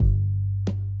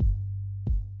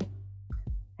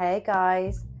Hey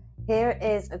guys, here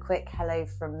is a quick hello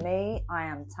from me. I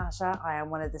am Tasha. I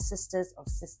am one of the sisters of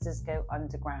Sisters Go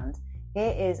Underground.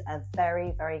 Here is a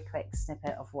very, very quick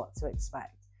snippet of what to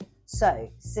expect. So,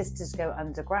 Sisters Go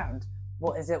Underground,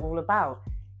 what is it all about?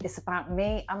 It's about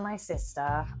me and my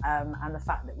sister and the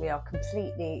fact that we are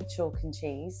completely chalk and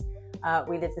cheese.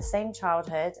 We lived the same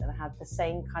childhood and had the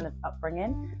same kind of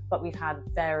upbringing, but we've had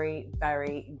very,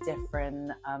 very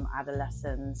different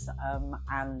adolescence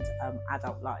and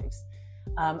adult lives.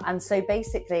 And so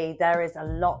basically there is a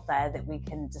lot there that we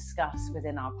can discuss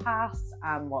within our past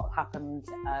and what happened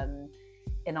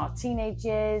in our teenage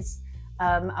years.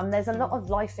 And there's a lot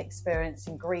of life experience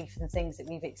and grief and things that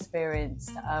we've experienced,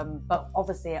 but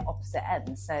obviously at opposite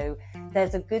ends. So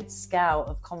there's a good scale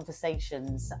of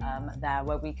conversations there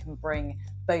where we can bring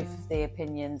both the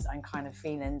opinions and kind of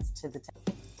feelings to the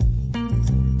table.